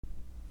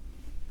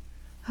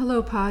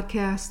Hello,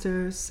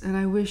 podcasters, and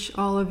I wish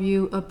all of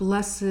you a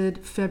blessed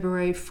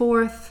February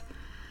 4th,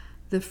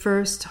 the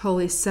first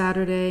Holy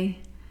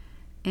Saturday,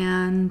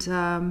 and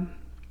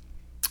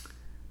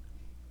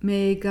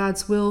may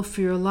God's will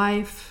for your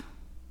life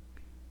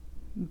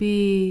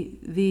be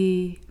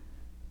the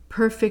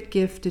perfect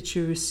gift that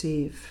you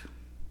receive.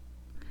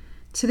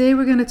 Today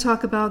we're going to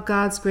talk about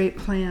God's great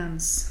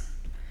plans.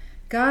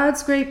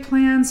 God's great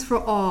plans for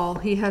all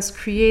He has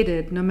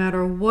created, no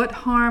matter what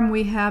harm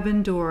we have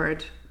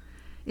endured,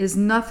 is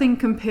nothing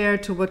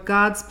compared to what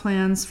God's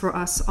plans for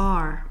us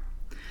are.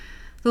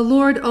 The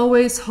Lord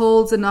always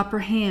holds an upper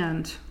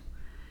hand.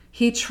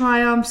 He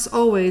triumphs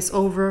always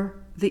over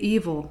the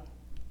evil.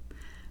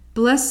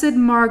 Blessed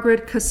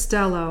Margaret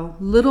Costello,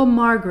 little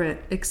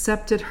Margaret,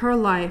 accepted her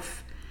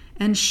life,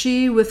 and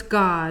she, with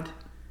God,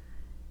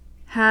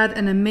 had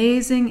an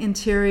amazing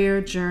interior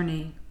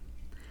journey.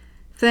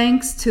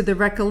 Thanks to the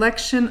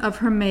recollection of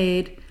her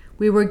maid,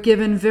 we were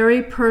given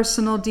very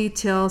personal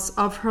details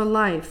of her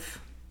life,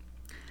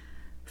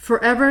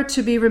 forever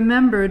to be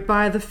remembered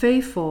by the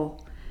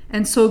faithful,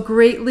 and so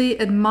greatly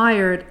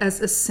admired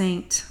as a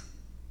saint.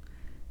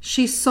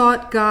 She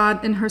sought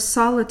God in her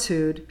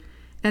solitude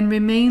and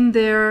remained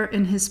there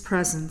in His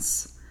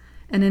presence,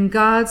 and in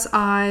God's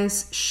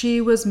eyes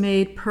she was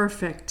made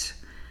perfect.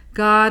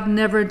 God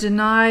never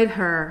denied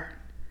her.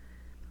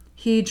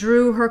 He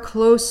drew her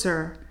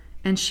closer,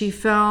 and she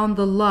found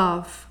the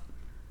love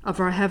of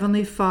our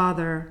Heavenly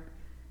Father,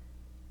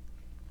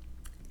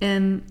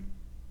 and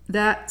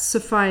that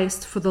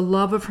sufficed for the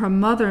love of her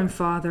mother and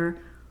father,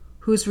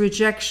 whose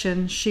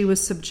rejection she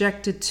was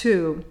subjected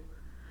to.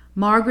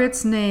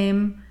 Margaret's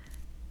name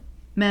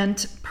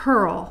meant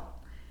pearl.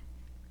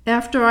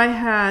 After I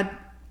had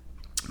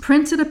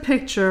printed a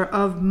picture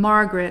of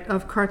Margaret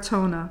of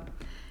Cartona,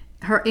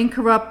 her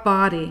incorrupt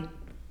body,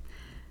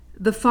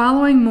 the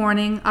following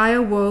morning I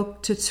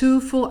awoke to 2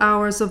 full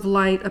hours of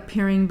light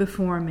appearing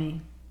before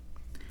me,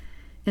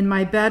 in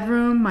my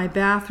bedroom, my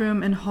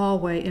bathroom, and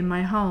hallway in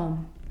my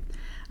home.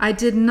 I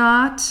did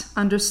not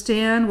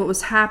understand what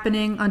was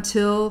happening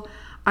until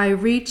I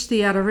reached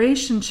the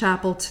Adoration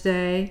Chapel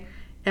today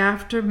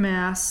after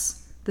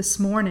Mass this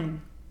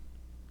morning,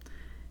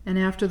 and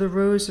after the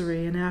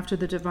Rosary, and after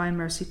the Divine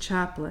Mercy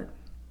Chaplet.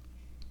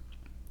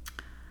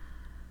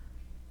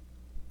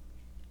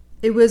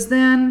 It was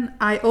then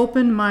I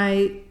opened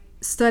my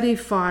study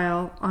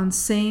file on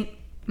Saint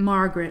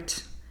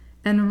Margaret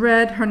and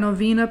read her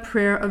Novena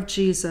Prayer of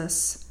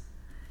Jesus.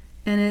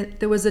 And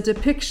there was a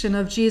depiction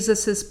of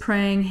Jesus'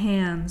 praying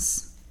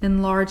hands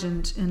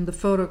enlarged in the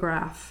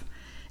photograph.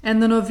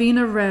 And the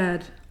novena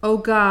read, O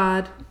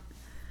God,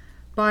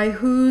 by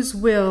whose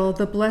will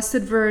the Blessed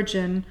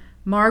Virgin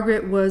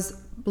Margaret was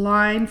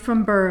blind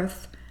from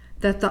birth,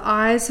 that the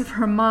eyes of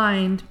her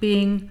mind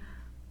being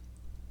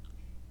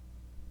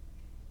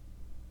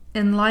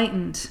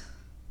enlightened,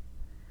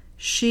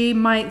 she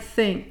might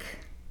think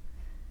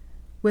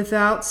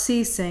without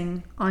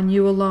ceasing on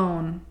you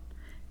alone.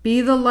 Be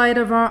the light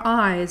of our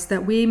eyes,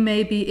 that we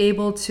may be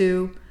able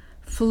to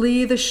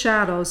flee the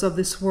shadows of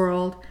this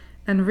world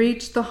and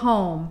reach the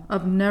home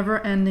of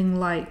never-ending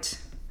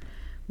light.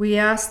 We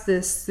ask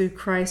this through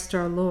Christ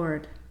our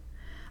Lord.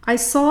 I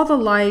saw the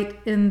light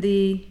in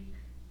the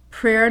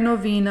prayer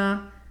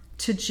novena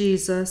to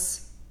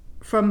Jesus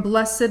from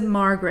Blessed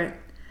Margaret.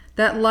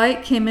 That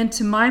light came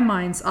into my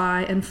mind's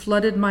eye and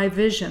flooded my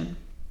vision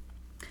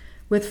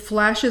with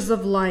flashes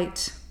of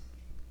light.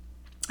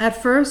 At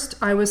first,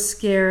 I was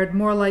scared,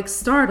 more like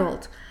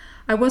startled.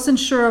 I wasn't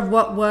sure of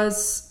what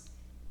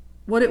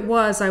it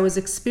was I was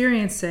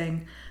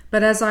experiencing,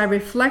 but as I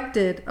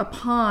reflected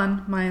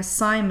upon my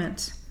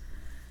assignment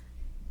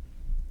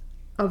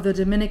of the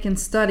Dominican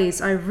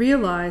studies, I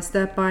realized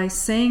that by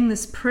saying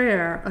this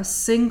prayer, a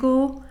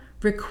single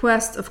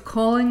request of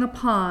calling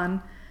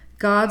upon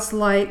God's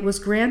light was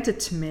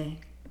granted to me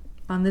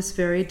on this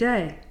very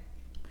day.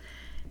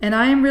 And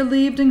I am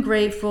relieved and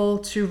grateful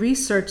to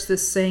research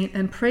this saint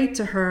and pray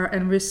to her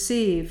and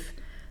receive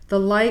the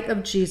light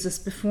of Jesus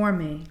before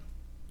me.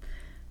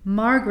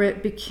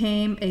 Margaret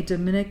became a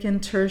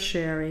Dominican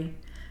tertiary.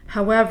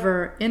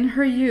 However, in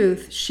her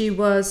youth, she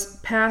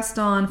was passed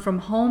on from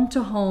home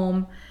to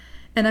home,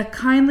 and a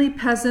kindly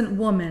peasant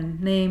woman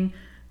named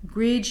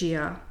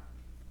Grigia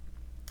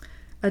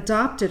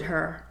adopted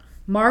her.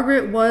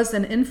 Margaret was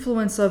an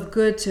influence of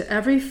good to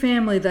every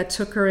family that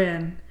took her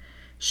in.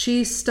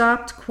 She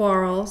stopped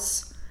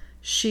quarrels,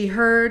 she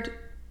heard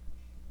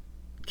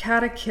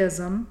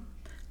catechism,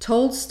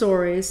 told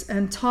stories,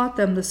 and taught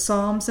them the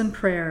psalms and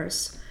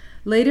prayers.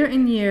 Later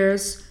in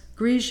years,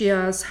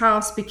 Grigia's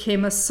house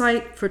became a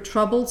site for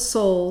troubled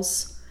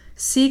souls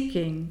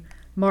seeking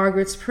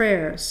Margaret's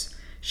prayers.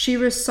 She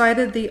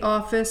recited the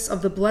office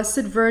of the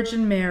Blessed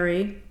Virgin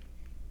Mary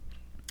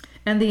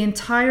and the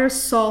entire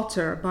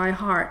Psalter by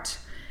heart,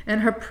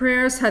 and her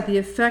prayers had the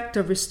effect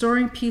of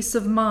restoring peace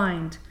of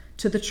mind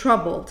to the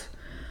troubled.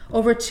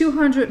 Over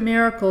 200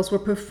 miracles were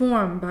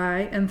performed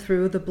by and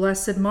through the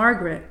Blessed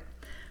Margaret.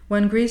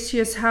 When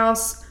Grecia's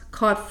house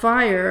caught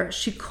fire,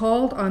 she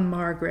called on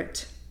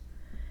Margaret,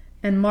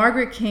 And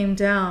Margaret came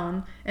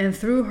down and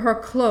threw her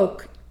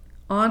cloak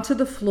onto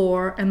the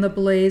floor, and the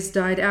blaze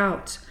died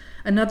out.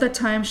 Another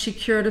time she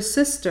cured a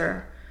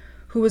sister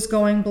who was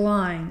going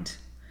blind.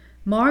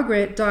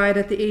 Margaret died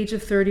at the age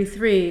of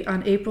 33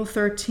 on April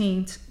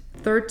 13th,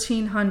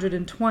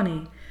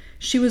 1320.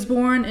 She was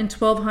born in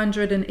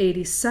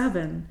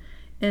 1287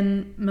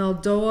 in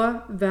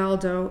Meldoa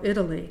Valdo,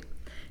 Italy.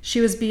 She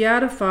was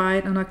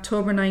beatified on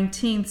October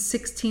 19th,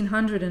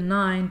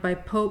 1609 by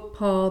Pope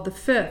Paul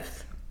V.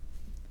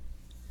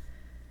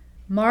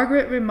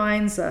 Margaret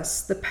reminds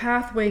us the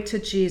pathway to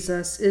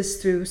Jesus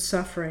is through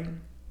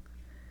suffering.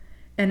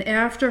 And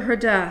after her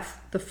death,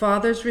 the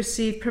fathers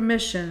received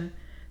permission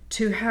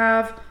to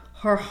have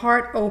her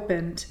heart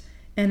opened,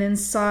 and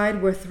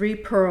inside were 3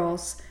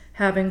 pearls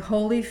having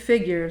holy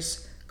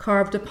figures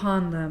carved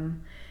upon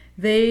them.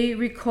 They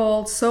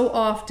recalled so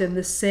often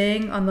the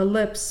saying on the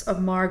lips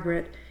of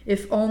Margaret,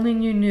 "If only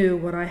you knew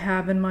what I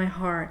have in my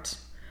heart."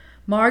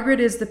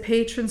 Margaret is the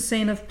patron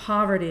saint of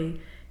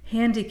poverty,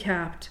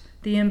 handicapped,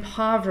 the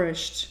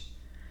impoverished,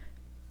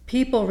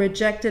 people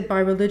rejected by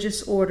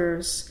religious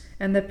orders,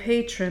 and the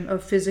patron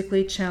of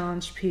physically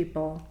challenged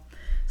people.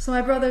 So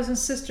my brothers and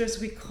sisters,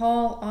 we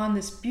call on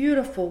this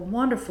beautiful,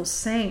 wonderful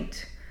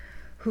saint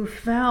who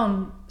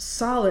found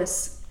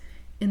solace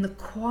in the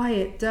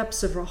quiet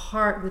depths of her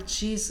heart with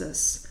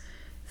Jesus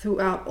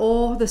throughout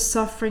all the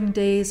suffering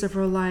days of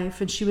her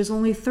life. And she was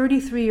only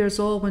 33 years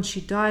old when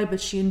she died, but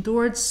she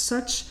endured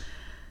such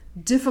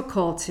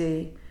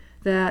difficulty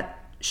that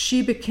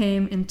she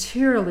became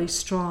interiorly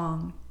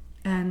strong,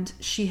 and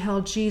she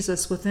held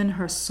Jesus within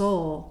her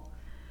soul.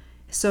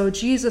 So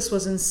Jesus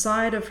was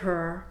inside of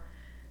her,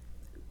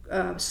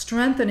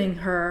 strengthening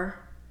her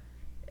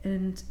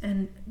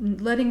and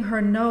letting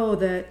her know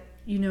that,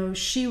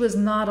 she was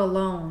not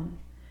alone.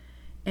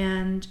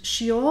 And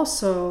she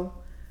also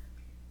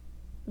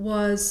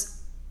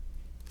was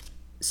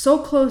so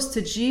close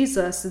to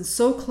Jesus and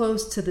so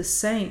close to the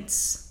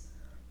saints.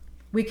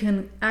 We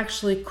can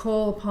actually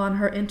call upon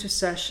her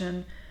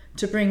intercession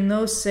to bring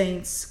those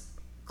saints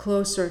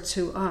closer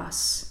to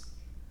us.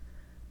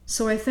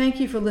 So I thank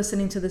you for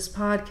listening to this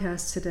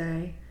podcast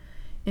today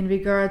in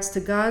regards to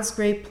God's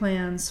great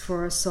plans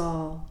for us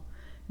all.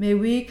 May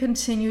we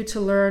continue to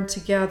learn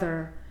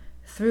together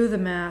through the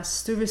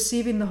Mass, through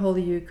receiving the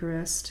Holy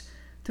Eucharist,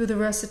 through the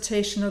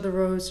recitation of the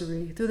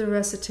Rosary, through the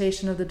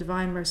recitation of the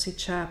Divine Mercy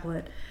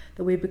Chaplet,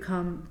 that we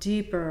become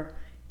deeper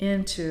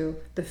into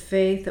the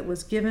faith that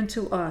was given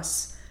to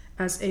us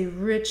as a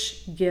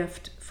rich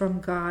gift from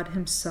God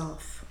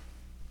Himself.